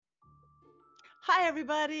Hi,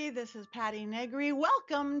 everybody. This is Patti Negri.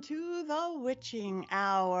 Welcome to the witching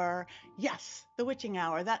hour. Yes, the witching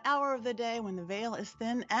hour, that hour of the day when the veil is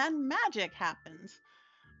thin and magic happens.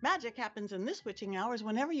 Magic happens in this witching hours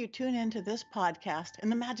whenever you tune into this podcast,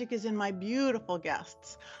 and the magic is in my beautiful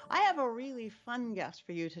guests. I have a really fun guest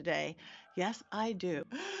for you today. Yes, I do.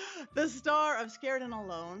 The star of Scared and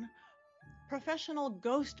Alone, professional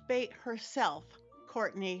ghost bait herself,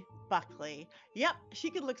 Courtney Buckley. Yep, she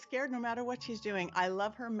could look scared no matter what she's doing. I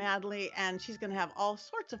love her madly, and she's going to have all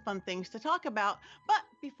sorts of fun things to talk about. But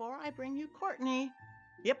before I bring you Courtney,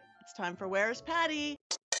 yep, it's time for Where's Patty?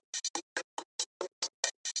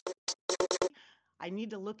 I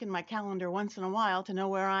need to look in my calendar once in a while to know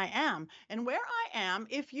where I am. And where I am,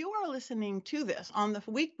 if you are listening to this on the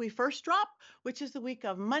week we first drop, which is the week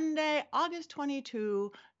of Monday, August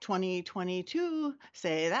 22, 2022,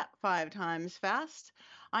 say that 5 times fast.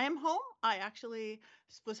 I am home. I actually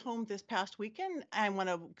was home this past weekend. I want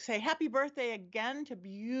to say happy birthday again to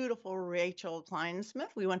beautiful Rachel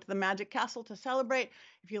Kleinsmith. We went to the Magic Castle to celebrate.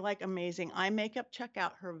 If you like amazing eye makeup, check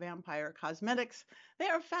out her Vampire Cosmetics. They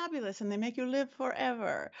are fabulous and they make you live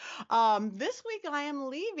forever. This week I am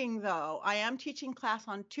leaving though. I am teaching class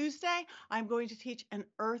on Tuesday. I'm going to teach an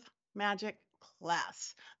earth magic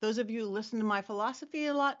class. Those of you who listen to my philosophy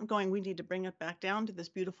a lot, I'm going, we need to bring it back down to this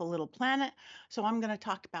beautiful little planet. So I'm going to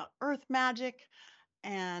talk about earth magic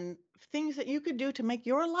and things that you could do to make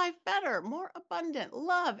your life better, more abundant,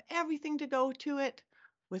 love, everything to go to it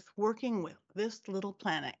with working with this little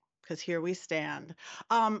planet. Because here we stand.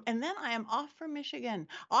 And then I am off for Michigan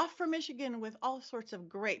with all sorts of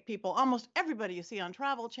great people. Almost everybody you see on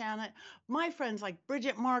Travel Channel. My friends like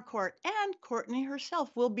Bridget Marcourt and Courtney herself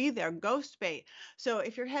will be there, Ghost Bait. So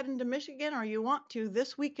if you're heading to Michigan or you want to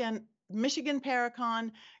this weekend,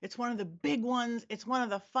 MiParacon, it's one of the big ones. It's one of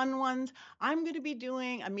the fun ones. I'm going to be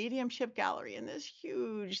doing a mediumship gallery in this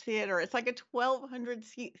huge theater. It's like a 1,200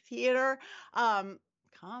 seat theater.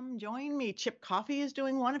 Come join me. Chip Coffee is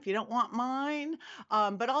doing one if you don't want mine.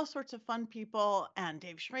 But all sorts of fun people and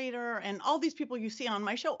Dave Schrader and all these people you see on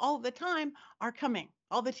my show all the time are coming,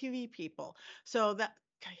 all the TV people. So that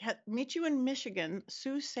meet you in Michigan,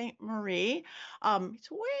 Sault Ste. Marie.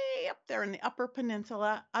 It's way up there in the Upper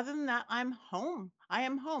Peninsula. Other than that, I'm home. I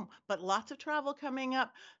am home, but lots of travel coming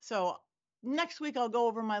up. So next week I'll go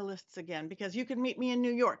over my lists again because you can meet me in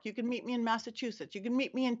New York, you can meet me in Massachusetts, you can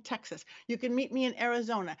meet me in Texas, you can meet me in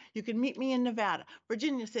Arizona, you can meet me in Nevada,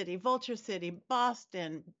 Virginia City, Vulture City,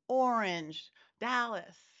 Boston, Orange,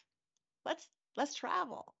 Dallas. Let's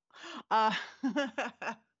travel. Uh,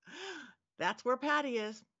 that's where Patty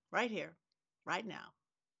is, right here, right now.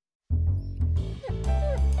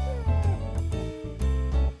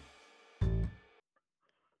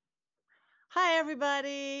 Hi,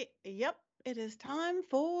 everybody. Yep, it is time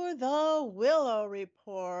for the Willow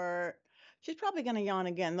Report. She's probably going to yawn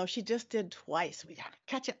again, though she just did twice. We got to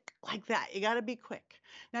catch it like that. You got to be quick.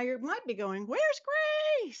 Now, you might be going, where's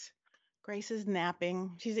Grace? Grace is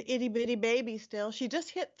napping. She's an itty bitty baby still. She just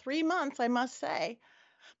hit 3 months, I must say.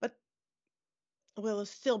 But Willow's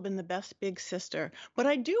still been the best big sister. But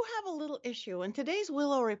I do have a little issue. And today's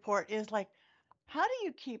Willow Report is like, how do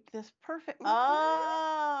you keep this perfect? Oh,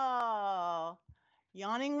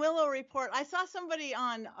 Yawning Willow Report. I saw somebody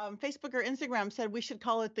on Facebook or Instagram said we should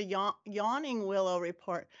call it the Yawning Willow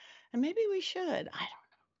Report. And maybe we should. I don't know.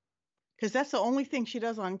 Because that's the only thing she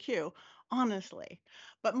does on cue, honestly.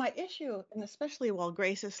 But my issue, and especially while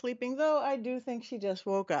Grace is sleeping, though I do think she just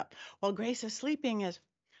woke up, while Grace is sleeping, is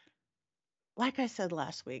like I said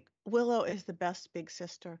last week, Willow is the best big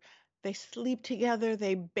sister. They sleep together,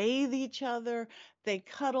 they bathe each other, they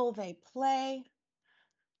cuddle, they play.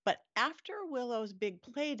 But after Willow's big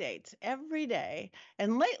play dates every day,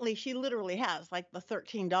 and lately she literally has like the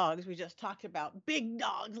 13 dogs we just talked about, big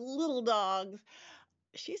dogs, little dogs,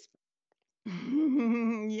 she's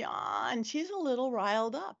yeah, and she's a little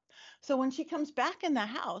riled up. So when she comes back in the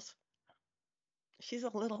house, she's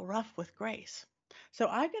a little rough with Grace. So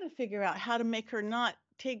I got to figure out how to make her not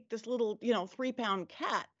take this little, 3-pound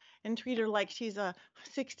cat and treat her like she's a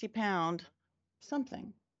 60-pound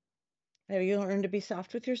something. Have you learned to be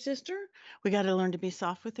soft with your sister? We got to learn to be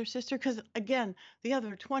soft with her sister because, again, the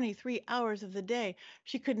other 23 hours of the day,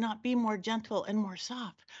 she could not be more gentle and more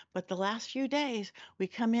soft. But the last few days, we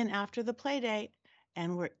come in after the play date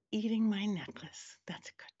and we're eating my necklace. That's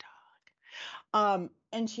a good dog.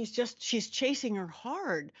 And she's chasing her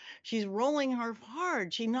hard. She's rolling her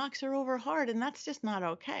hard. She knocks her over hard, and that's just not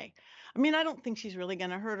okay. I mean, I don't think she's really going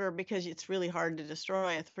to hurt her because it's really hard to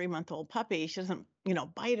destroy a 3-month-old puppy. She doesn't,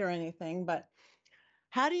 bite or anything. But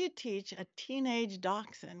how do you teach a teenage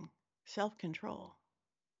dachshund self-control?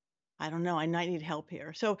 I don't know. I might need help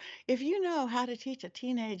here. So if you know how to teach a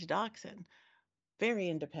teenage dachshund, very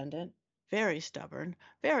independent, very stubborn,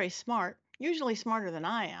 very smart, usually smarter than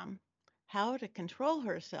I am, how to control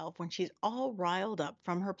herself when she's all riled up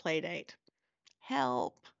from her play date.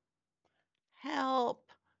 Help, help.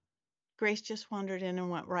 Grace just wandered in and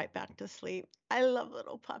went right back to sleep. I love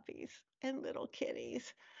little puppies and little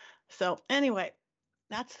kitties. So, anyway,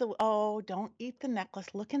 that's the, oh, don't eat the necklace.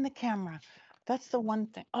 Look in the camera. That's the one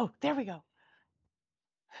thing. Oh, there we go.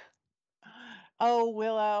 Oh,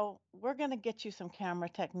 Willow, we're going to get you some camera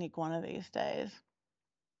technique one of these days.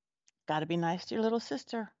 Got to be nice to your little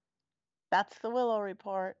sister. That's the Willow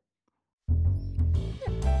report.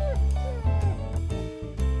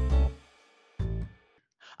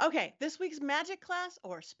 Okay, this week's magic class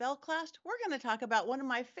or spell class, we're going to talk about one of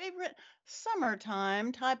my favorite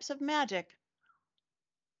summertime types of magic,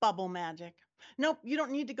 bubble magic. Nope, you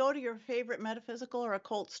don't need to go to your favorite metaphysical or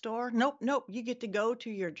occult store. Nope, nope, you get to go to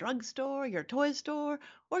your drugstore, your toy store,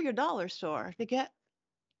 or your dollar store to get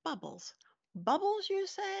bubbles. Bubbles, you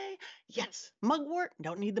say? Yes. Mugwort?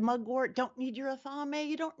 Don't need the mugwort. Don't need your athame.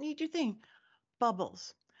 You don't need your thing.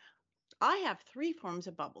 Bubbles. I have three forms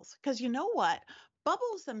of bubbles because you know what?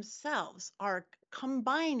 Bubbles themselves are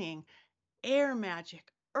combining air magic,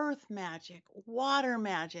 earth magic, water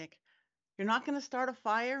magic. You're not going to start a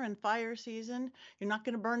fire in fire season. You're not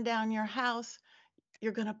going to burn down your house.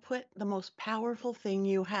 You're going to put the most powerful thing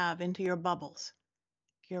you have into your bubbles,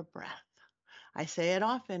 your breath. I say it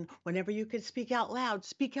often, whenever you could speak out loud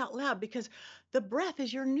because the breath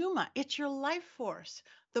is your pneuma. It's your life force.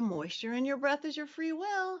 The moisture in your breath is your free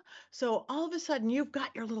will. So all of a sudden you've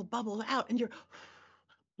got your little bubble out and you're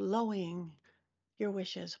blowing your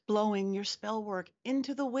wishes, blowing your spell work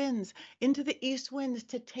into the winds, into the east winds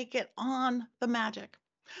to take it on the magic.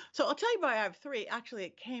 So I'll tell you why I have three. Actually,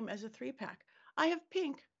 it came as a 3-pack. I have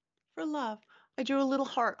pink for love. I drew a little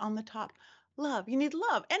heart on the top. Love. You need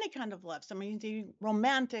love, any kind of love. Somebody needs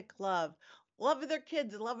romantic love, love with their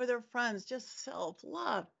kids, love with their friends, just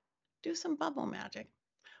self-love. Do some bubble magic.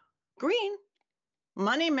 Green,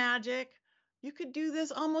 money magic. You could do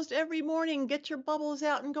this almost every morning. Get your bubbles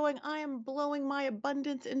out and going, I am blowing my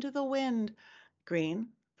abundance into the wind. Green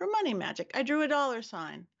for money magic. I drew a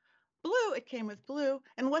 $sign. Blue, it came with blue.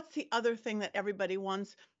 And what's the other thing that everybody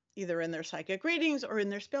wants, either in their psychic readings or in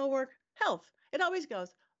their spell work? Health. It always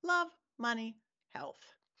goes love, money, health.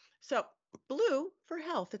 So blue for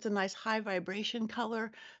health. It's a nice high vibration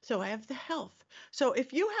color. So I have the health. So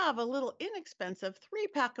if you have a little inexpensive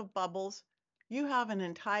 3-pack of bubbles, you have an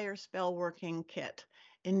entire spell working kit.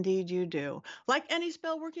 Indeed, you do. Like any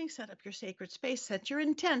spell working, set up your sacred space, set your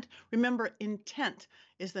intent. Remember, intent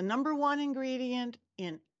is the number one ingredient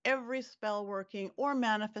in every spell working or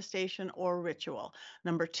manifestation or ritual.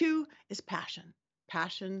 Number 2 is passion.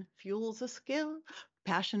 Passion fuels a skill.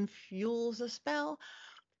 Passion fuels a spell.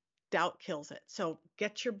 Doubt kills it. So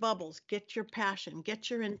get your bubbles, get your passion, get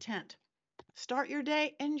your intent. Start your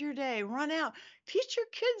day, end your day, run out. Teach your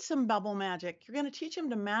kids some bubble magic. You're going to teach them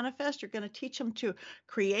to manifest. You're going to teach them to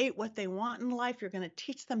create what they want in life. You're going to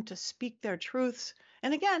teach them to speak their truths.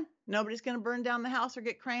 And again, nobody's going to burn down the house or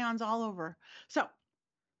get crayons all over. So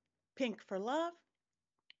pink for love,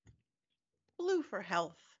 blue for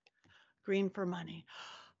health, green for money.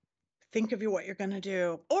 Think of what you're going to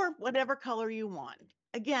do, or whatever color you want.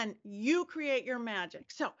 Again, you create your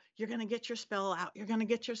magic. So you're going to get your spell out. You're going to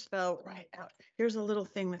get your spell right out. Here's a little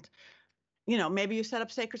thing that, maybe you set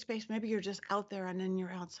up sacred space. Maybe you're just out there and then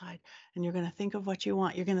you're outside and you're going to think of what you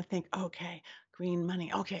want. You're going to think, okay, green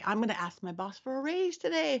money. Okay, I'm going to ask my boss for a raise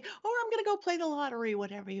today, or I'm going to go play the lottery,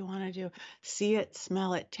 whatever you want to do. See it,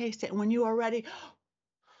 smell it, taste it. And when you are ready,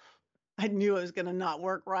 I knew it was going to not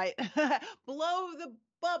work right. Blow the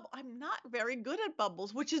bubble. I'm not very good at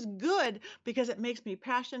bubbles, which is good because it makes me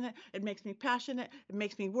passionate. It makes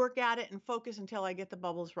me work at it and focus until I get the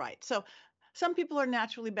bubbles right. So some people are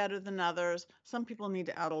naturally better than others. Some people need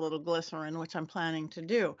to add a little glycerin, which I'm planning to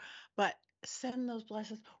do. But send those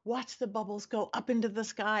blessings. Watch the bubbles go up into the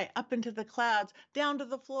sky, up into the clouds, down to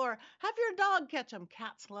the floor. Have your dog catch them.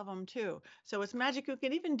 Cats love them too. So it's magic you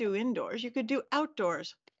can even do indoors. You could do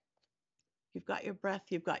outdoors. You've got your breath,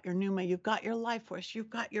 you've got your pneuma, you've got your life force, you've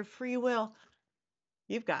got your free will.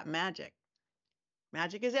 You've got magic.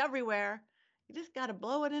 Magic is everywhere. You just got to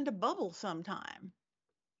blow it into bubbles sometime.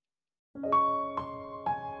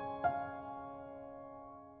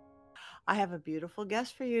 I have a beautiful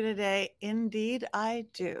guest for you today. Indeed, I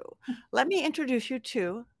do. Let me introduce you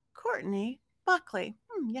to Courtney Buckley.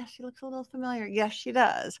 Yes, she looks a little familiar. Yes, she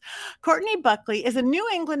does. Courtney Buckley is a New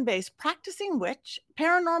England-based practicing witch,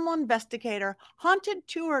 paranormal investigator, haunted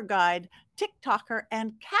tour guide, TikToker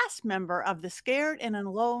and cast member of the Scared and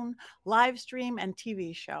Alone live stream and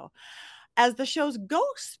TV show. As the show's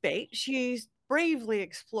ghost spate, she's bravely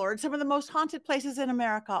explored some of the most haunted places in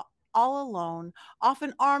America all alone,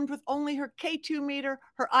 often armed with only her K2 meter,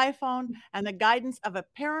 her iPhone, and the guidance of a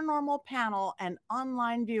paranormal panel and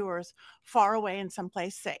online viewers far away in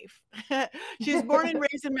someplace safe. She was born and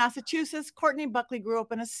raised in Massachusetts. Courtney Buckley grew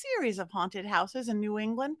up in a series of haunted houses in New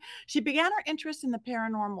England. She began her interest in the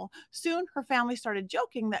paranormal. Soon, her family started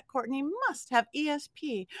joking that Courtney must have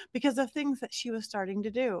ESP because of things that she was starting to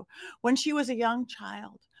do. When she was a young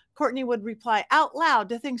child, Courtney would reply out loud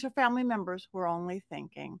to things her family members were only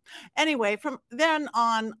thinking. Anyway, from then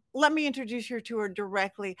on, let me introduce you to her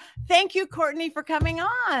directly. Thank you, Courtney, for coming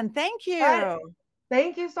on. Thank you.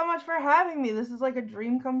 Thank you so much for having me. This is like a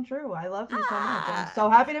dream come true. I love you so much. I'm Ah, so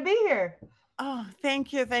happy to be here. oh,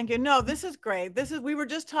 thank you, thank you. No, this is great. We were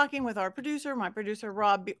just talking with our producer, my producer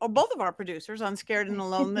Rob, or both of our producers on Scared and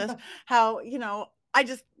Alone. How I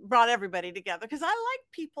just brought everybody together because I like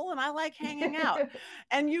people and I like hanging out.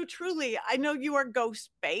 And you truly, I know you are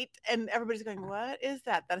ghost bait, and everybody's going, "What is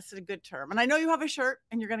that?" That's a good term. And I know you have a shirt,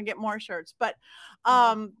 and you're going to get more shirts. But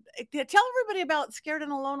Yeah. tell everybody about Scared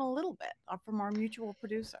and Alone a little bit from our mutual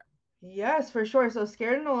producer. Yes, for sure. So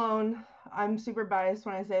Scared and Alone, I'm super biased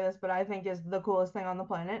when I say this, but I think is the coolest thing on the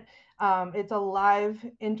planet. It's a live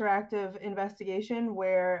interactive investigation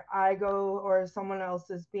where I go or someone else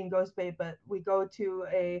is being ghost bait, but we go to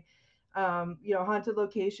a haunted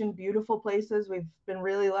location, beautiful places. We've been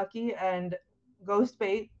really lucky, and ghost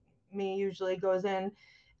bait, me usually goes in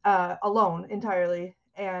alone entirely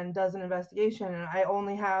and does an investigation. And I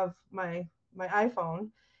only have my iPhone,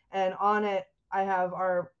 and on it I have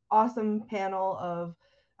our awesome panel of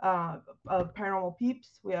paranormal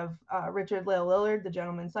peeps. We have Richard Lale Lillard, the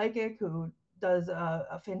gentleman psychic, who does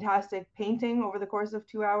a fantastic painting over the course of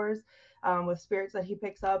 2 hours with spirits that he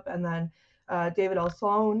picks up, and then David L.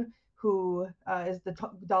 Sloan, who is the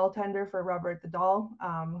doll tender for Robert the Doll,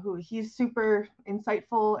 who he's super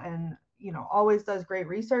insightful and always does great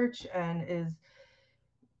research and is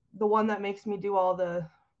the one that makes me do all the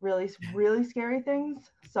really scary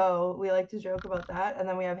things. So we like to joke about that. And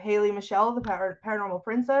then we have Haley Michelle, the paranormal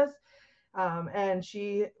princess, and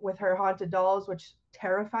she with her haunted dolls, which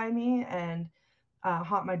terrify me and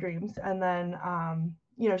haunt my dreams. And then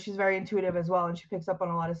she's very intuitive as well, and she picks up on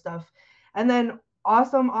a lot of stuff. And then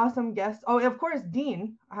awesome guests. Oh, of course,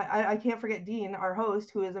 Dean. I can't forget Dean, our host,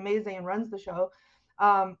 who is amazing and runs the show.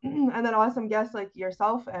 And then awesome guests like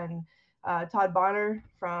yourself and Todd Bonner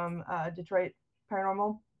from Detroit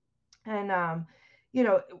Paranormal. And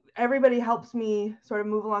everybody helps me sort of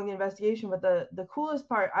move along the investigation. But the coolest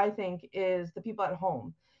part, I think, is the people at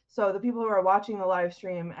home. So the people who are watching the live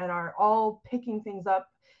stream and are all picking things up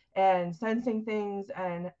and sensing things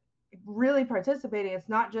and really participating. It's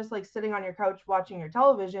not just like sitting on your couch watching your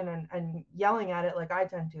television and yelling at it like I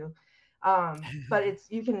tend to. But it's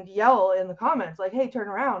you can yell in the comments like, hey, turn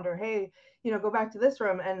around, or hey, go back to this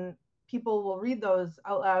room, and people will read those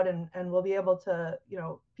out loud, and we'll be able to,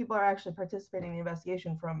 people are actually participating in the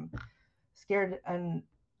investigation from Scared and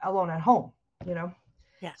Alone at home, you know.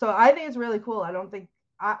 Yeah. So I think it's really cool. I don't think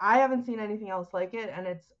I haven't seen anything else like it, and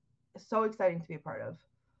it's so exciting to be a part of.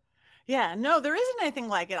 Yeah, no, there isn't anything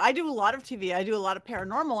like it. I do a lot of TV, I do a lot of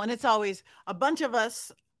paranormal, and it's always a bunch of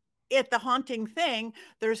us at the haunting thing.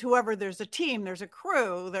 There's a team, there's a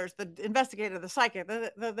crew, there's the investigator, the psychic,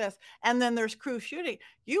 this, and then there's crew shooting.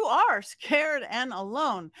 You are scared and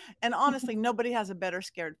alone. And honestly, nobody has a better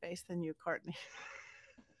scared face than you, Courtney.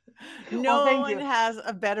 Well, No thank one you. has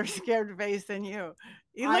a better scared face than you.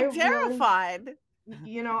 You I look really, terrified.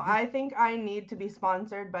 I think I need to be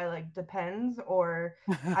sponsored by like Depends or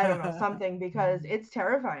I don't know, something, because it's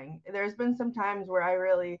terrifying. There's been a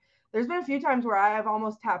few times where I have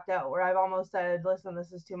almost tapped out, where I've almost said, listen,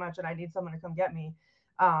 this is too much and I need someone to come get me.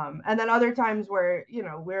 And then other times where,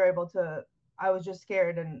 we're able to, I was just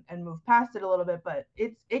scared and move past it a little bit, but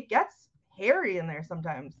it gets hairy in there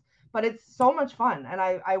sometimes, but it's so much fun. And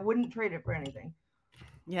I wouldn't trade it for anything.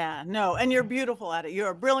 Yeah, no, and you're beautiful at it.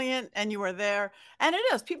 You're brilliant and you are there. And it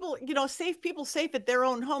is people, safe at their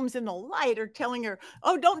own homes in the light are telling her,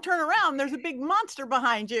 "Oh, don't turn around. There's a big monster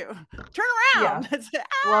behind you. Turn Yeah. around." It's,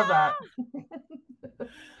 Love ah, that.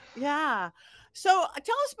 yeah. So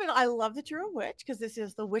tell us a bit. I love that you're a witch because this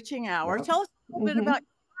is the witching hour. Yep. Tell us a little bit about Hmm.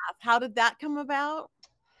 your path. How did that come about?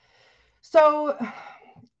 So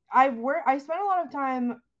I spent a lot of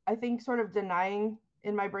time, I think, sort of denying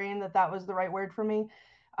in my brain that that was the right word for me.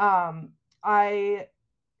 Um, I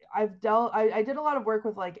I did a lot of work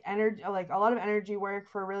with like energy, like a lot of energy work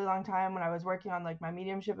for a really long time when I was working on like my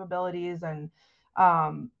mediumship abilities, and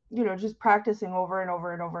just practicing over and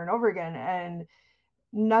over and over and over again. And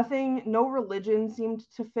no religion seemed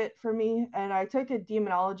to fit for me. And I took a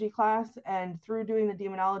demonology class, and through doing the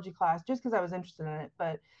demonology class, just because I was interested in it,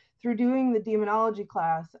 but through doing the demonology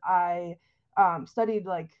class, I studied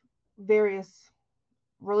like various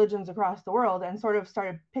religions across the world and sort of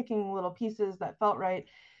started picking little pieces that felt right.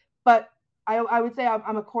 But I would say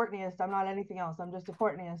I'm a Courtneyist. I'm not anything else. I'm just a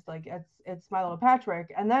Courtneyist. Like it's my little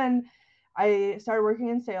patchwork. And then I started working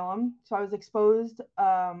in Salem, so I was exposed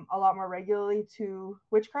a lot more regularly to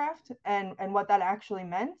witchcraft and what that actually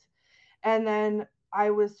meant. And then I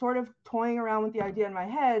was sort of toying around with the idea in my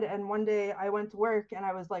head. And one day I went to work and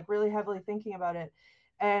I was like really heavily thinking about it.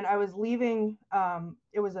 And I was leaving.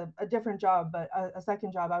 It was a different job, but a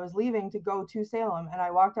second job. I was leaving to go to Salem, and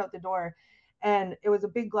I walked out the door, and it was a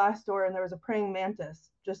big glass door, and there was a praying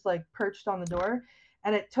mantis just like perched on the door.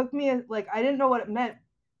 And it took me like I didn't know what it meant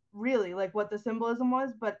really, like what the symbolism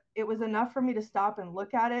was, but it was enough for me to stop and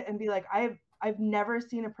look at it and be like, I've never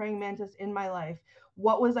seen a praying mantis in my life.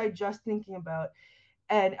 What was I just thinking about?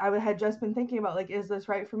 And I had just been thinking about like, is this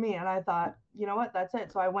right for me? And I thought, you know what, that's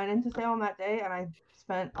it. So I went into Salem that day and I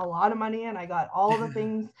spent a lot of money and I got all the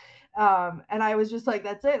things. And I was just like,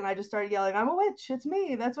 that's it. And I just started yelling, I'm a witch. It's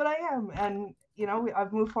me. That's what I am. And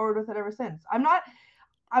I've moved forward with it ever since.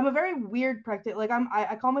 I'm a very weird practice. Like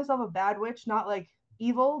I call myself a bad witch, not like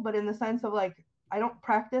evil, but in the sense of like I don't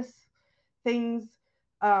practice things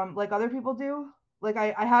like other people do. Like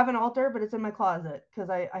I have an altar, but it's in my closet because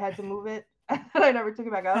I had to move it and I never took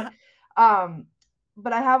it back out.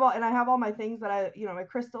 But I have all my things that my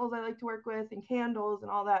crystals I like to work with and candles and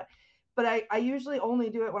all that. But I usually only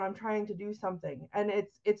do it when I'm trying to do something, and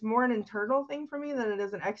it's more an internal thing for me than it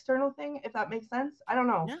is an external thing, if that makes sense. I don't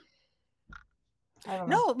know. Yeah. I don't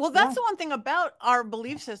know. No, well, Yeah. that's the one thing about our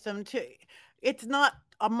belief system too. It's not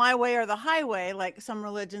a my way or the highway, like some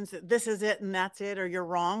religions, this is it and that's it, or you're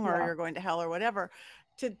wrong, or Yeah. you're going to hell or whatever.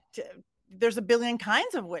 There's a billion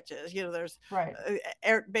kinds of witches. There's Right.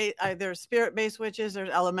 there's spirit-based witches,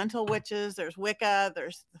 there's elemental witches, there's Wicca,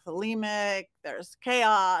 there's Thelemic, there's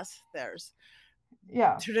chaos, there's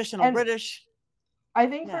Yeah. traditional And British. I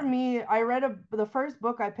think for Yeah. me, I read the first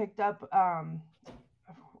book I picked up.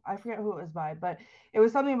 I forget who it was by, but it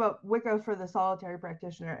was something about Wicca for the solitary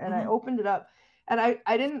practitioner. And I opened it up, and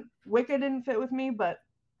Wicca didn't fit with me, but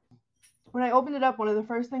when I opened it up, one of the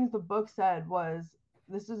first things the book said was,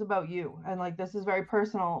 "This is about you, and like this is very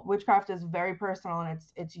personal. Witchcraft is very personal, and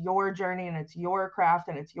it's your journey, and it's your craft,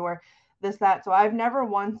 and it's your this that." So I've never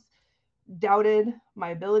once doubted my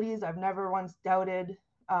abilities. I've never once doubted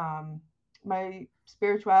my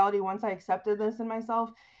spirituality once I accepted this in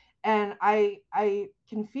myself. And I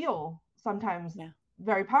can feel sometimes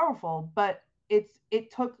very powerful, but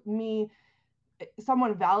it took me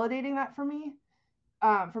someone validating that for me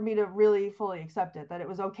to really fully accept it, that it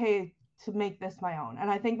was okay to make this my own.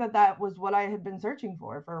 And I think that was what I had been searching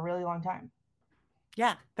for a really long time.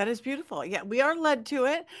 Yeah, that is beautiful. Yeah, we are led to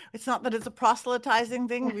it. It's not that it's a proselytizing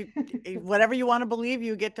thing. Whatever you want to believe,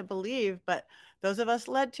 you get to believe, but those of us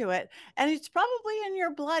led to it. And it's probably in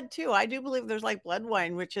your blood too. I do believe there's like blood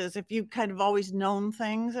wine, which is if you've kind of always known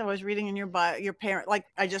things. I was reading in your bio, your parent, like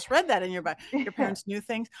I just read that in your bio, your parents knew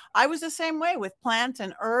things. I was the same way with plants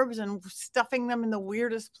and herbs and stuffing them in the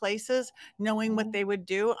weirdest places, knowing what they would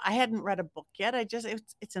do. I hadn't read a book yet.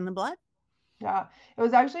 It's in the blood. Yeah, it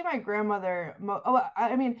was actually my grandmother.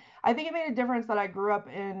 I mean, I think it made a difference that I grew up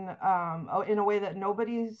in a way that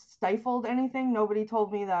nobody stifled anything. Nobody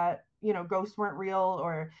told me that ghosts weren't real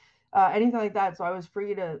or anything like that. So I was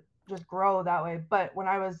free to just grow that way. But when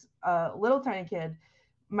I was a little tiny kid,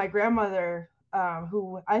 my grandmother,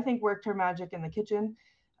 who I think worked her magic in the kitchen,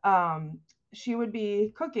 she would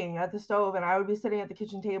be cooking at the stove, and I would be sitting at the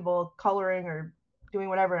kitchen table coloring or doing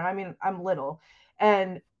whatever. And I mean, I'm little,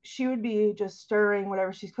 and she would be just stirring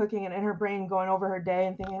whatever she's cooking and in her brain going over her day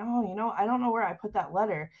and thinking, oh, I don't know where I put that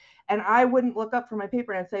letter. And I wouldn't look up for my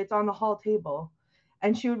paper and I'd say, it's on the hall table.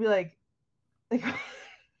 And she would be like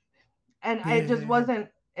and it just wasn't,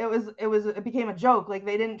 it became a joke. Like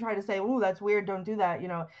they didn't try to say, oh, that's weird, don't do that.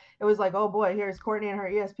 It was like, oh boy, here's Courtney and her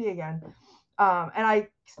ESP again. And I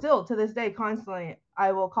still, to this day, constantly,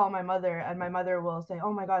 I will call my mother and my mother will say,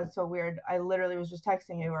 oh my God, it's so weird. I literally was just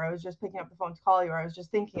texting you, or I was just picking up the phone to call you, or I was just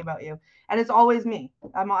thinking about you. And it's always me.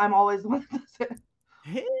 I'm always the one that does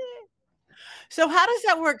it. So how does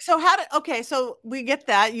that work? Okay, so we get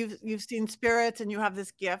that you've seen spirits and you have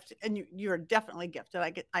this gift and you're definitely gifted.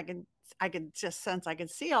 I can just sense, I can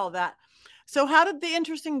see all that. So how did the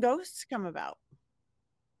interesting ghosts come about?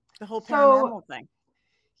 The whole paranormal thing.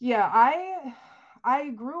 Yeah, I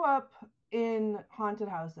grew up in haunted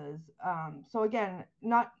houses. So again,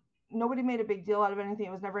 not nobody made a big deal out of anything.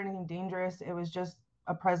 It was never anything dangerous. It was just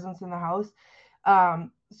a presence in the house.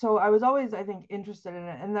 So I was always, I think, interested in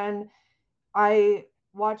it. And then I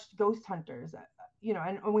watched Ghost Hunters,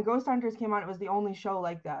 and when Ghost Hunters came on, it was the only show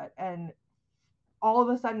like that. And all of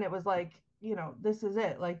a sudden it was like, this is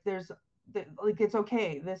it. Like like, it's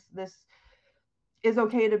okay. This is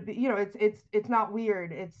okay to be, it's not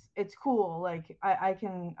weird. It's cool. Like I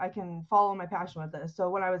can follow my passion with this. So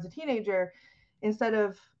when I was a teenager, instead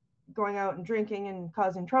of going out and drinking and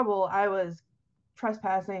causing trouble, I was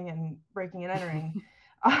trespassing and breaking and entering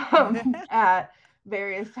at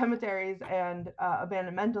various cemeteries and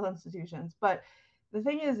abandoned mental institutions. But the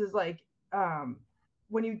thing is like,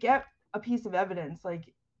 when you get a piece of evidence,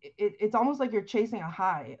 like it's almost like you're chasing a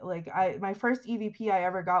high. Like my first EVP I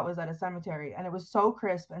ever got was at a cemetery, and it was so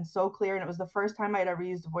crisp and so clear, and it was the first time I'd ever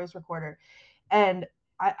used a voice recorder. And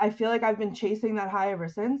I feel like I've been chasing that high ever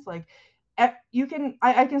since. Like I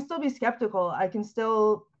can still be skeptical, I can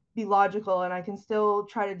still be logical, and I can still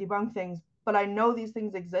try to debunk things, but I know these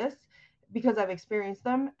things exist because I've experienced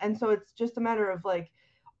them. And so it's just a matter of like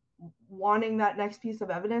wanting that next piece of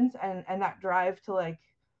evidence and that drive to, like,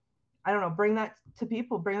 I don't know, bring that to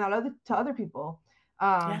people, bring that to other people.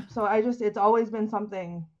 Yeah. So it's always been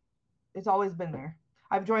something. It's always been there.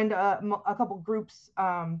 I've joined a couple groups,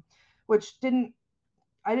 which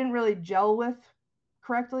I didn't really gel with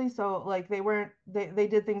correctly. So like they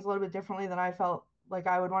did things a little bit differently than I felt like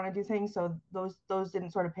I would want to do things. So those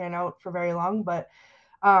didn't sort of pan out for very long. But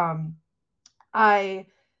um, I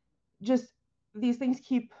just, these things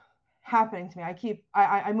keep happening to me.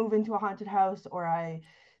 I move into a haunted house, or I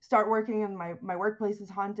start working and my workplace is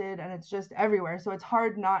haunted, and it's just everywhere. So it's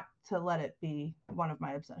hard not to let it be one of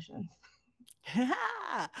my obsessions.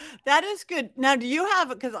 That is good. Now, do you have,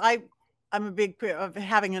 because I'm a big of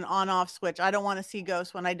having an on-off switch. I don't want to see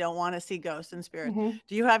ghosts when I don't want to see ghosts and spirits. Mm-hmm.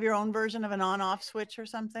 Do you have your own version of an on-off switch or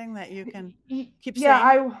something that you can keep Yeah,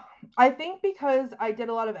 saying? I think because I did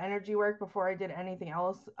a lot of energy work before I did anything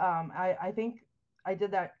else, I think I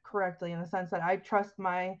did that correctly in the sense that I trust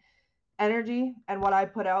my energy and what I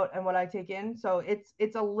put out and what I take in. So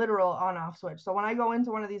it's a literal on off switch. So when I go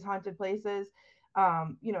into one of these haunted places,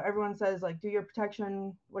 everyone says like do your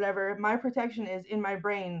protection, whatever. My protection is in my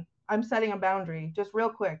brain. I'm setting a boundary just real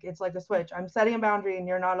quick. It's like a switch. I'm setting a boundary and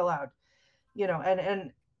you're not allowed.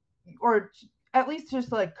 And or at least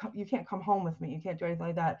just like you can't come home with me. You can't do anything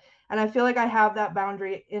like that. And I feel like I have that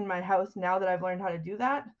boundary in my house now that I've learned how to do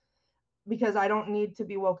that, because I don't need to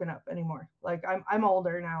be woken up anymore. Like I'm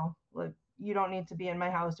older now. Like you don't need to be in my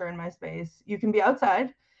house or in my space. You can be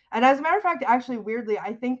outside. And as a matter of fact, actually weirdly,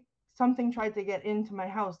 I think something tried to get into my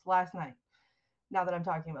house last night. Now that I'm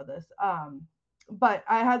talking about this. But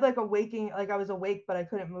I had like a waking, like I was awake but I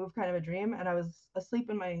couldn't move kind of a dream, and I was asleep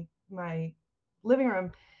in my living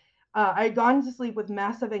room. I had gone to sleep with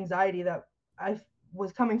massive anxiety that I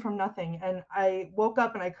was coming from nothing, and I woke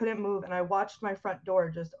up and I couldn't move, and I watched my front door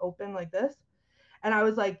just open like this, and I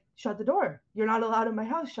was like, shut the door, you're not allowed in my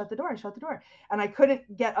house, shut the door, shut the door. And I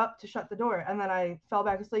couldn't get up to shut the door, and then I fell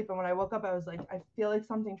back asleep, and when I woke up I was like, I feel like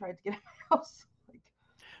something tried to get in my house. Like,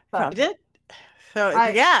 Probably but did. So I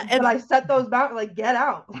yeah, but I set those boundaries, like, get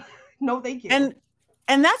out. No thank you. and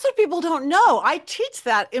and that's what people don't know. I teach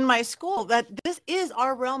that in my school, that this is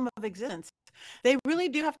our realm of existence. They really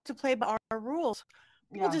do have to play by our rules.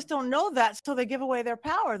 People Yeah. just don't know that, so they give away their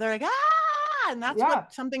power. They're like, ah, and that's Yeah.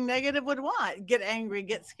 what something negative would want. Get angry,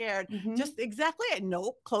 get scared. Mm-hmm. Just exactly it.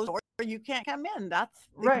 Nope, close the door. You can't come in. That's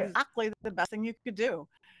Right. exactly the best thing you could do.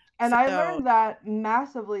 And I So learned that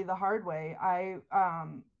massively the hard way. I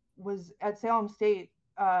was at Salem State.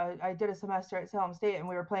 I did a semester at Salem State, and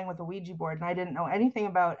we were playing with a Ouija board, and I didn't know anything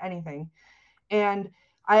about anything. And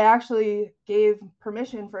I actually gave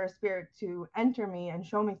permission for a spirit to enter me and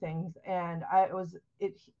show me things. And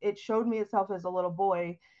it showed me itself as a little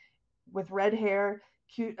boy with red hair,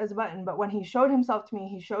 cute as a button. But when he showed himself to me,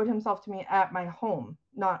 he showed himself to me at my home,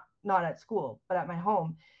 not at school, but at my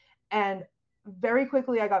home. And very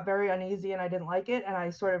quickly I got very uneasy and I didn't like it, and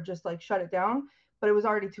I sort of just like shut it down. But it was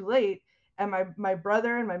already too late, and my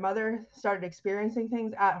brother and my mother started experiencing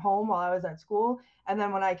things at home while I was at school. And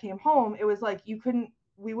then when I came home, it was like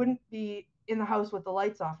we wouldn't be in the house with the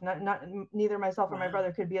lights off. Not neither myself or my wow.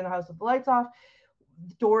 brother could be in the house with the lights off.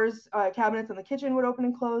 Doors, cabinets in the kitchen would open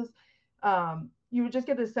and close. You would just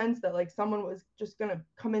get the sense that like someone was just gonna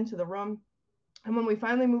come into the room. And when we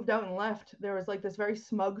finally moved out and left, there was like this very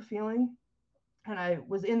smug feeling. And I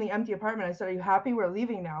was in the empty apartment. I said, "Are you happy? We're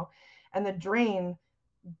leaving now." And the drain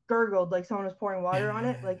gurgled like someone was pouring water on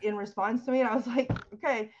it, like in response to me. And I was like,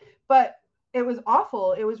 okay. But it was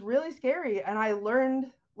awful. It was really scary. And I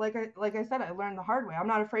learned like I said, I learned the hard way. I'm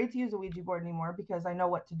not afraid to use a Ouija board anymore because I know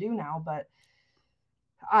what to do now, but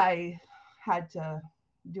I had to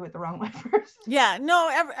do it the wrong way first. Yeah, no,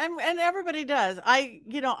 and everybody does.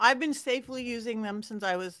 I've been safely using them since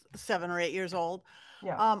I was 7 or 8 years old.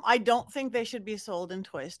 Yeah. I don't think they should be sold in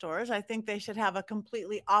toy stores. I think they should have a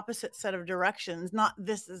completely opposite set of directions. Not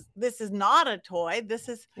this is not a toy.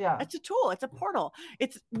 Yeah. It's a tool. It's a portal.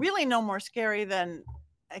 It's really no more scary than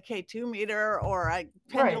a K2 meter or a Right.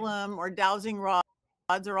 pendulum or dowsing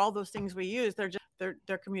rods or all those things we use.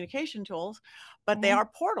 They're communication tools, but they Hmm. are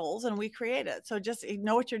portals and we create it. So just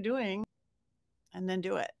know what you're doing and then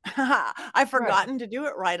do it. I've Right. forgotten to do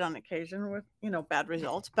it right on occasion with, bad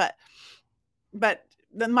results, but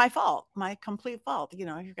then my fault, my complete fault.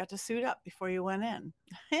 You got to suit up before you went in.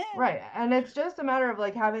 Right. And it's just a matter of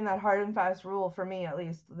like having that hard and fast rule for me at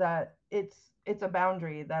least that it's a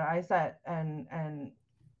boundary that I set, and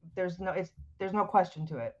there's no question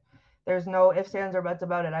to it. There's no ifs, ands, or buts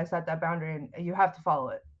about it. I set that boundary and you have to follow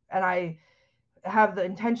it. And I have the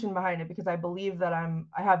intention behind it because I believe that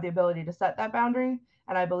I have the ability to set that boundary,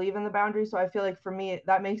 and I believe in the boundary. So I feel like for me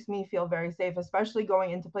that makes me feel very safe, especially going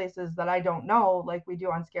into places that I don't know, like we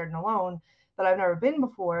do on Scared and Alone, that I've never been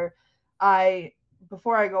before. I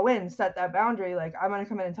Before I go in, set that boundary, like I'm going to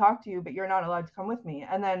come in and talk to you, but you're not allowed to come with me.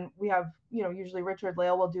 And then we have, usually Richard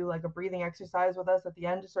Lale will do like a breathing exercise with us at the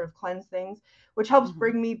end to sort of cleanse things, which helps Mhm.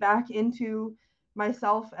 bring me back into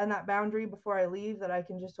myself and that boundary before I leave, that I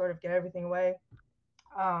can just sort of get everything away.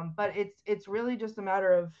 But it's really just a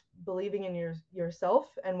matter of believing in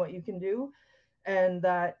yourself and what you can do, and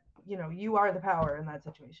that you are the power in that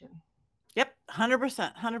situation. Yep,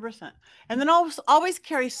 100%, 100%. And then always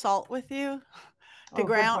carry salt with you to Oh, good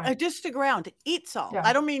ground, point. just to ground, to eat salt. I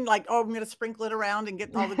Yeah. don't mean like, oh, I'm going to sprinkle it around and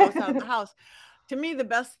get all the ghosts out of the house. To me, the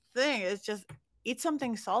best thing is just eat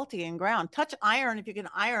something salty and ground. Touch iron if you can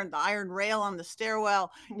iron the iron rail on the stairwell,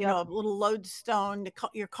 a Yep. little lodestone,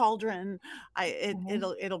 your cauldron. Hmm.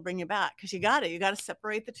 It'll bring you back because you got to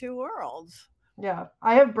separate the two worlds. Yeah,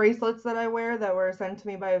 I have bracelets that I wear that were sent to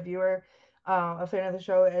me by a viewer, a fan of the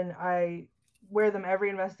show, and I wear them every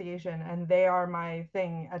investigation, and they are my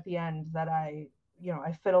thing at the end, that I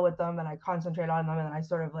fiddle with them and I concentrate on them, and I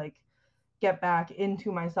sort of like get back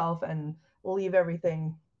into myself and leave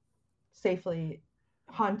everything safely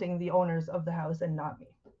haunting the owners of the house and not me.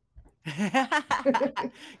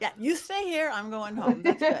 Yeah, you stay here. I'm going home.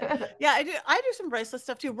 That's good. Yeah, I do some bracelet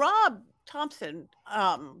stuff too. Rob Thompson,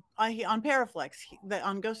 on Paraflex,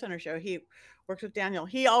 on Ghost Center show, he works with Daniel.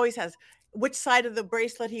 He always has which side of the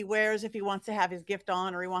bracelet he wears if he wants to have his gift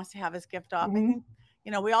on or he wants to have his gift off. I Hmm.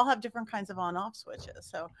 think we all have different kinds of on-off switches.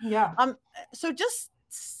 So, Yeah. um, so just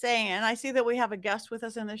saying, I see that we have a guest with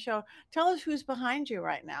us in the show. Tell us who's behind you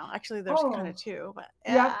right now. Actually, there's kind Oh, of two, but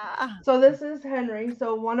yep. yeah. So this is Henry.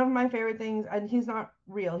 So one of my favorite things, and he's not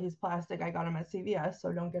real, he's plastic. I got him at CVS,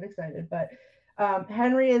 so don't get excited. But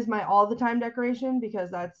Henry is my all the time decoration because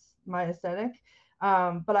that's my aesthetic.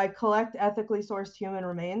 But I collect ethically sourced human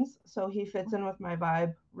remains, so he fits in with my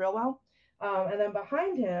vibe real well. And then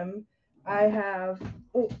behind him, I have.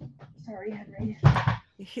 Oh, sorry, Henry.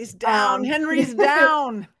 He's down. Um, Henry's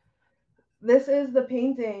down. This is the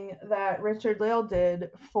painting that Richard Lale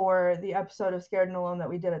did for the episode of Scared and Alone that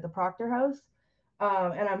we did at the Proctor House.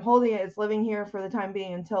 And I'm holding it. It's living here for the time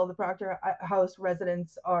being until the Proctor House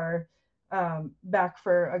residents are back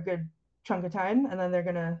for a good chunk of time. And then they're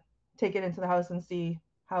going to take it into the house and see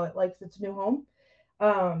how it likes its new home.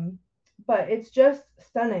 Um, but it's just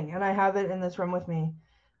stunning. And I have it in this room with me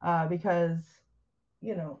because,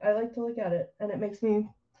 I like to look at it, and it makes me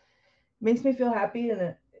feel happy.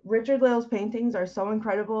 And Richard Lale's paintings are so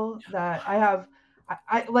incredible that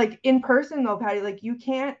I like in person though, Patty. Like you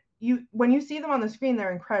can't you when you see them on the screen,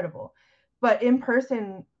 they're incredible, but in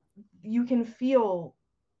person, you can feel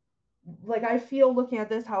like I feel looking at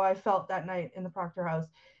this how I felt that night in the Proctor House.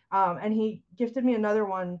 And he gifted me another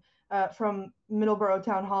one from Middleborough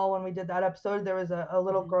Town Hall when we did that episode. There was a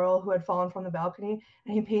little Mhm. girl who had fallen from the balcony,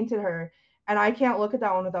 and he painted her. And I can't look at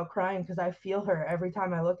that one without crying because I feel her every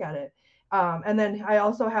time I look at it. And then I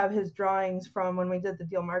also have his drawings from when we did the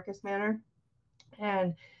Deal Marcus Manor,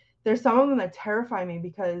 and there's some of them that terrify me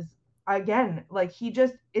because again, like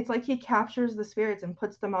it's like he captures the spirits and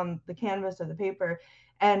puts them on the canvas or the paper,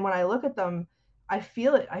 and when I look at them, I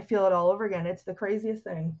feel it all over again. It's the craziest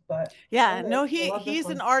thing, but Yeah, love no, it. I love this he's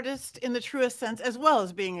an one. artist in the truest sense, as well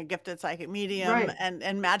as being a gifted psychic medium Right.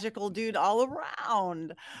 and magical dude all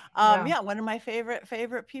around. Yeah. Yeah, one of my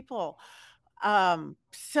favorite people. One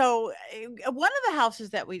of the houses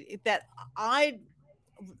that I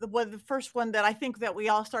the first one that I think that we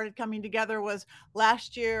all started coming together was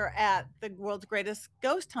last year at the world's greatest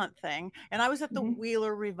ghost hunt thing, and I was at the Mhm.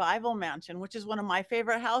 Wheeler Revival Mansion, which is one of my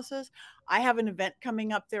favorite houses. I have an event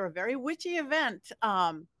coming up there, a very witchy event,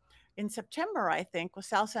 in September, I think, with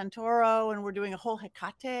Sal Santoro, and we're doing a whole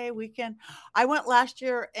Hecate weekend. I went last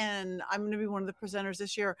year, and I'm going to be one of the presenters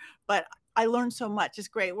this year, but I learned so much. It's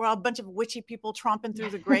great. We're all a bunch of witchy people tromping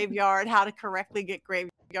through the graveyard, how to correctly get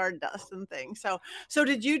graveyard dust and things. So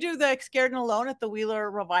did you do the Scared and Alone at the Wheeler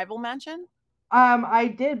Revival Mansion? I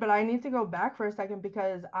did, but I need to go back for a second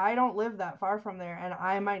because I don't live that far from there, and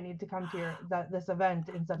I might need to come to this event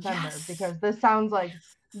in September Yes. because this sounds like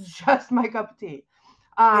Yes. just my cup of tea.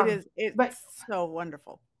 It is. But It's so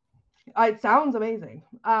wonderful. it sounds amazing.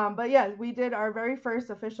 But yeah, we did our very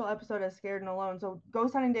first official episode of Scared and Alone. So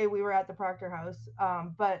Ghost Hunting Day, we were at the Proctor House.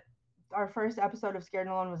 But our first episode of Scared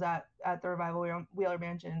and Alone was at the Revival Wheeler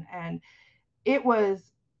Mansion, and it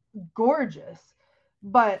was gorgeous,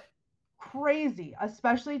 but crazy,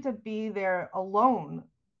 especially to be there alone.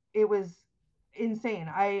 It was insane.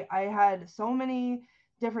 I had so many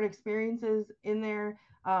different experiences in there.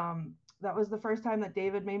 That was the first time that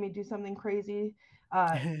David made me do something crazy.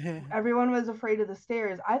 Uh, Everyone was afraid of the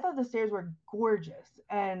stairs. I thought the stairs were gorgeous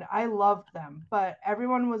and I loved them, but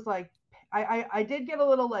everyone was like, I did get a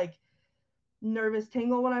little like nervous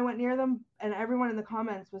tingle when I went near them, and everyone in the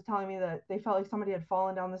comments was telling me that they felt like somebody had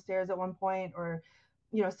fallen down the stairs at one point, or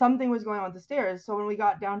something was going on with the stairs. So when we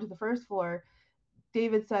got down to the first floor,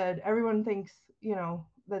 David said, everyone thinks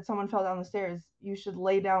that someone fell down the stairs. You should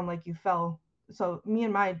lay down like you fell. So me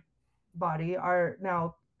and my body are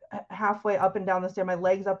now halfway up and down the stair, my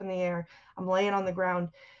legs up in the air, I'm laying on the ground,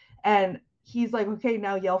 and he's like, okay,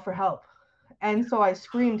 now yell for help. And so I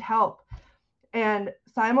screamed help, and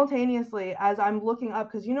simultaneously, as I'm looking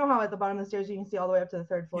up, because you know how at the bottom of the stairs you can see all the way up to the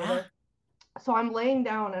third floor Yeah. there. So I'm laying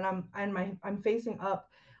down and I'm facing up.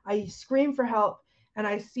 I scream for help, and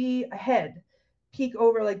I see a head peek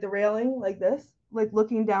over like the railing, like this, like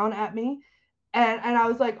looking down at me. And I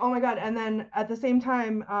was like, oh my god. And then at the same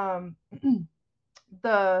time,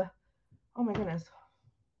 the oh my goodness,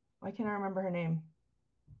 why can't I remember her name?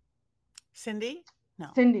 Cindy? No.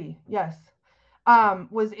 Cindy, yes.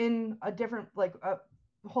 Was in a different, like a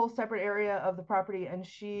whole separate area of the property, and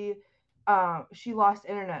she lost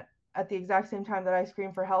internet at the exact same time that I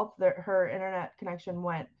screamed for help. That her internet connection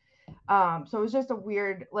went. So it was just a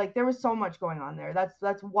weird, like there was so much going on there.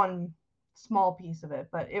 That's one small piece of it,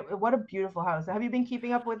 but what a beautiful house. Have you been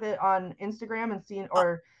keeping up with it on Instagram and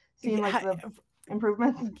Uh, seen like yeah, the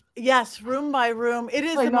improvements? yes, room by room. It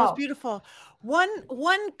is I the most know. beautiful.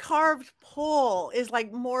 One carved pole is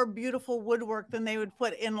like more beautiful woodwork than they would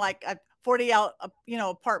put in like a 40 out,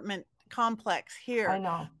 apartment complex I here.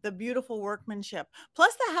 know. The beautiful workmanship.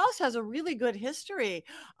 Plus the house has a really good history.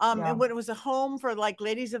 And Yeah. when it was a home for like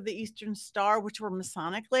ladies of the Eastern Star, which were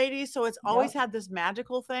Masonic ladies, so it's always Yep. had this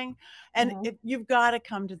magical thing. And Mm-hmm. you've got to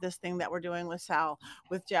come to this thing that we're doing with Sal,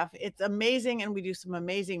 with Jeff. It's amazing, and we do some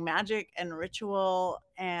amazing magic and ritual,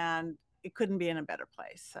 and it couldn't be in a better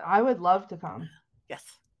place. So I would love to come. yes,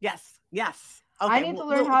 yes, yes. I Okay, need to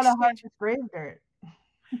learn we'll how to exchange. harvest grave dirt.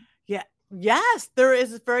 Yeah. Yes, there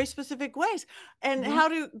is very specific ways, and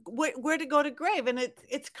Mm-hmm. where to go to grave, and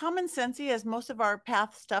it's common sensey as most of our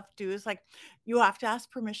path stuff do. Is like you have to ask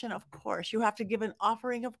permission, of course. You have to give an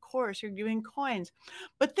offering, of course. You're giving coins,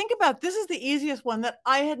 but think about this is the easiest one that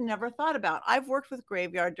I had never thought about. I've worked with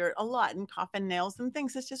graveyard dirt a lot and coffin nails and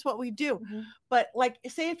things. It's just what we do. Mm-hmm. But like,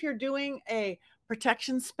 say if you're doing a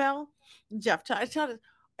protection spell, Jeff,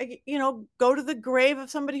 go to the grave of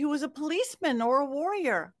somebody who was a policeman or a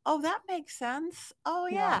warrior. Oh, that makes sense. Oh,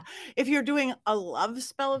 Yeah. yeah. If you're doing a love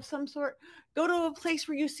spell of some sort, go to a place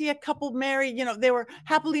where you see a couple married, they were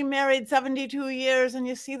happily married 72 years and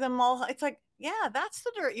you see them all. It's like, yeah, that's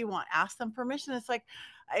the dirt you want. Ask them permission. It's like,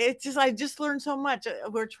 I just learned so much.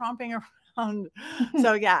 We're tromping around.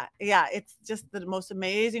 So yeah, it's just the most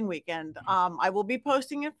amazing weekend. I will be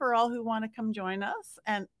posting it for all who want to come join us,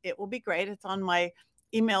 and it will be great. It's on my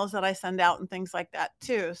emails that I send out and things like that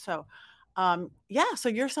too. So, yeah, so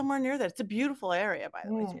you're somewhere near that. It's a beautiful area, by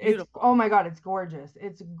the way. It's It's beautiful. oh my god, it's gorgeous.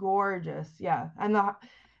 It's gorgeous. Yeah. And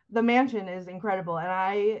the mansion is incredible, and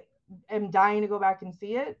I am dying to go back and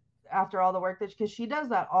see it after all the work that because she does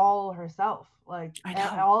that all herself, like I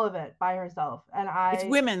know. all of it by herself. And It's I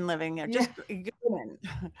women living there, yeah. just women.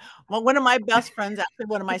 Well, one of my best friends, actually,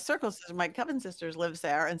 one of my circle sisters, my coven sisters lives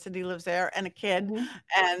there, and Cindy lives there, and a kid, Mhm.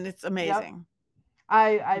 and it's Yep. amazing.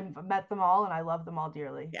 I've met them all and I love them all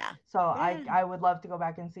dearly. Yeah. So Yeah. I would love to go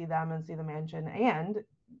back and see them and see the mansion and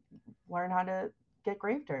learn how to get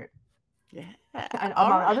grave dirt. Yeah. and All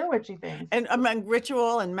among right. other witchy things. And among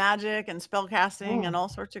ritual and magic and spell casting and Mm, all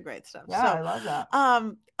sorts of great stuff. yeah, I love that.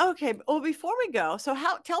 Okay. Well, before we go, so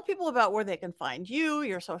tell people about where they can find you,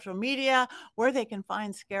 your social media, where they can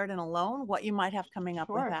find Scared and Alone, what you might have coming up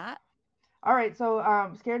with Sure. that. All right, so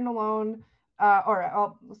Scared and Alone, or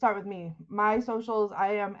I'll start with me. My socials,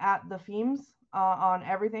 I am at the Femes on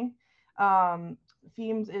everything. Um,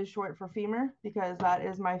 Femes is short for femur because that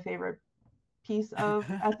is my favorite piece of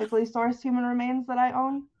ethically sourced human remains that I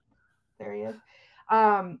own. There he is.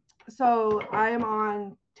 So I am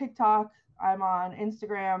on TikTok. I'm on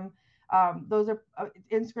Instagram. Those are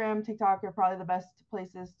Instagram, TikTok are probably the best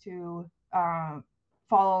places to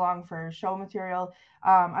follow along for show material.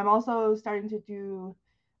 I'm also starting to do.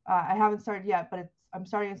 I haven't started yet, but I'm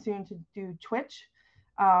starting soon to do Twitch.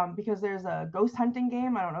 Because there's a ghost hunting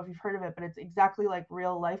game. I don't know if you've heard of it, but it's exactly like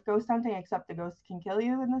real life ghost hunting, except the ghosts can kill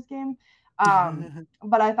you in this game. Um,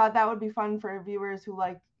 but I thought that would be fun for viewers who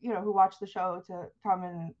who watch the show to come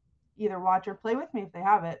and either watch or play with me if they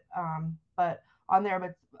have it. But on there,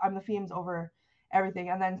 but I'm the themes over everything.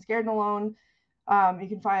 And then Scared and Alone, you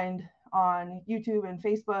can find on YouTube and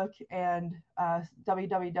Facebook and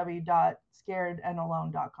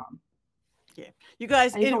www.scaredandalone.com. Yeah. You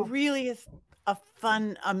guys, And you it can, really is a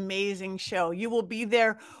fun, amazing show. You will be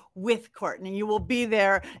there with Courtney. You will be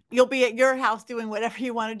there. You'll be at your house doing whatever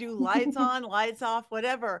you want to do, lights on, lights off,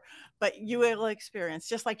 whatever. But you will experience,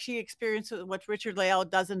 just like she experienced what Richard Leal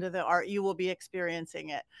does into the art, you will be experiencing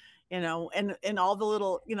it. And all the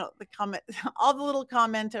little, the comment, all the little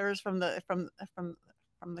commenters from the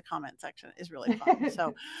comment section is really fun.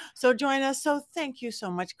 So join us. So thank you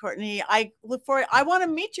so much, Courtney. I look forward. I want to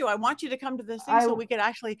meet you. I want you to come to this thing so I we could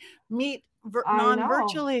actually meet I know.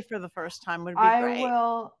 non-virtually for the first time. Would be great.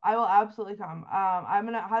 I will absolutely come.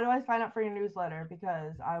 How do I sign up for your newsletter?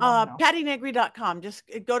 Because I want to know. PattiNegri.com. Just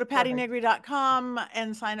go to Perfect. PattiNegri.com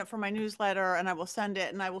and sign up for my newsletter, and I will send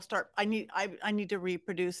it. And I will start. I need to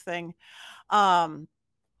reproduce thing. Um,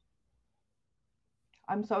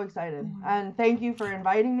 I'm so excited. And thank you for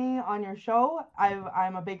inviting me on your show.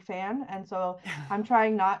 I'm a big fan. And so I'm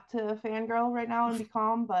trying not to fangirl right now and be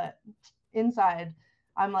calm, but inside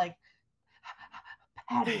I'm like,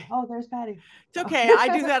 Patti. Oh, there's Patti. It's okay. I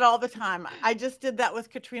do that all the time. I just did that with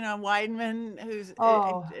Katrina Weidman, who's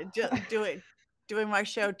Oh, doing my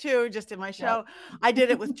show too. Just in my yep. show, I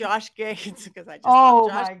did it with Josh Gates because I just love Oh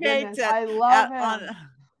Josh my Gates goodness. I love on. him.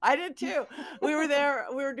 I did too. We were there.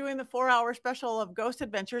 We were doing the 4-hour special of Ghost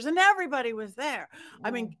Adventures, and everybody was there. I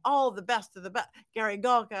mean, all the best of the best. Gary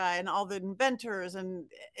Galka and all the inventors, and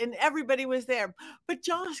everybody was there. But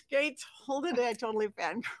Josh Gates, hold it, I totally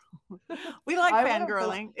fangirl. We like I would have been,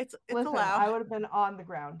 fangirling. It's listen, allowed. I would have been on the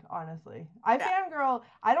ground, honestly. I Yeah. fangirl.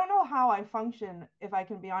 I don't know how I function, if I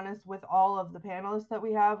can be honest, with all of the panelists that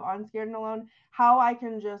we have on Scared and Alone, how I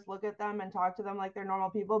can just look at them and talk to them like they're normal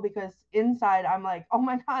people, because inside I'm like, oh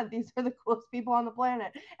my God, these are the coolest people on the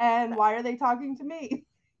planet. And why are they talking to me?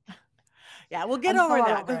 Yeah, we'll get I'm still over not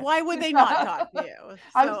that over because it. why would they not talk to you?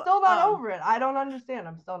 I'm So, still not over it. I don't understand.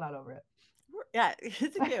 I'm still not over it. yeah, it's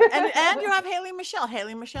cute. And you have Haley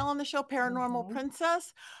Michelle on the show, Paranormal Mm-hmm.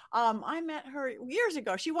 Princess. I met her years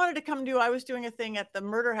ago. She wanted to come do. I was doing a thing at the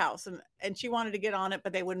murder house, and she wanted to get on it,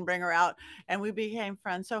 but they wouldn't bring her out, and we became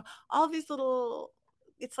friends. So all these little.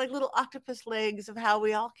 It's like little octopus legs of how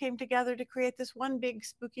we all came together to create this one big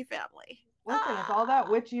spooky family. Listen, it's all that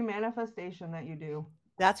witchy manifestation that you do.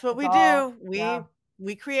 That's what It's we all, do. yeah.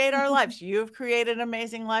 We create our lives. You've created an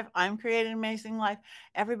amazing life. I'm creating an amazing life.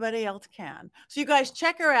 Everybody else can. So you guys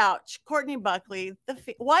check her out, Courtney Buckley.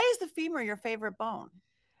 Why is the femur your favorite bone?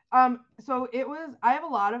 So it was, I have a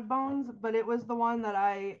lot of bones, but it was the one that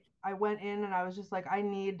I went in and I was just like, I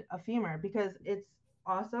need a femur because it's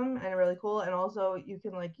awesome and really cool, and also you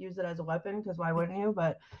can like use it as a weapon, because why wouldn't you?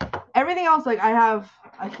 But everything else, like I have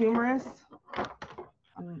a humerus,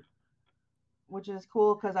 which is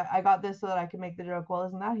cool because I got this so that I can make the joke, well,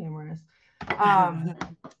 isn't that humorous?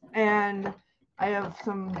 And I have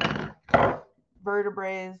some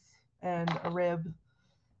vertebrae and a rib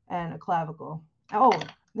and a clavicle. Oh,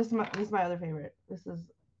 this is my other favorite. This is,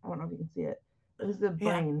 I don't know if you can see it. This is the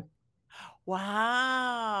brain. Yeah.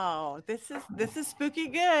 Wow, this is spooky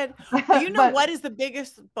good. Do you know But what is the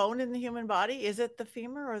biggest bone in the human body? Is it the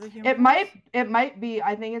femur or the it humerus? might be.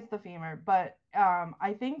 I think it's the femur, but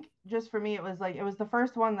I think just for me, it was the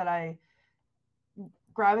first one that I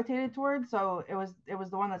gravitated towards. So it was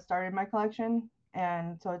the one that started my collection,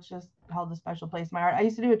 and so it's just held a special place in my heart. I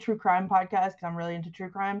used to do a true crime podcast because I'm really into true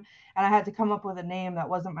crime, and I had to come up with a name that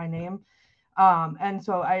wasn't my name. And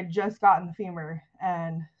so I had just gotten the femur,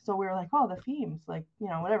 and so we were like, oh, the themes, like,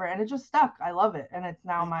 whatever, and it just stuck. I love it, and it's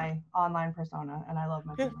now my online persona, and I love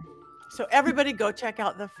my Good. femur. So everybody go check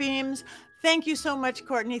out the themes. Thank you so much,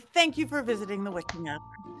 Courtney. Thank you for visiting the Witching Hour.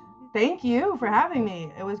 Thank you for having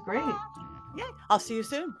me. It was great. Yeah, I'll see you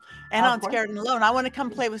soon. And Of on course. Scared and Alone. I want to come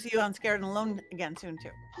play with you on Scared and Alone again soon too.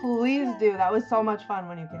 Please do. That was so much fun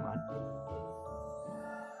when you came on.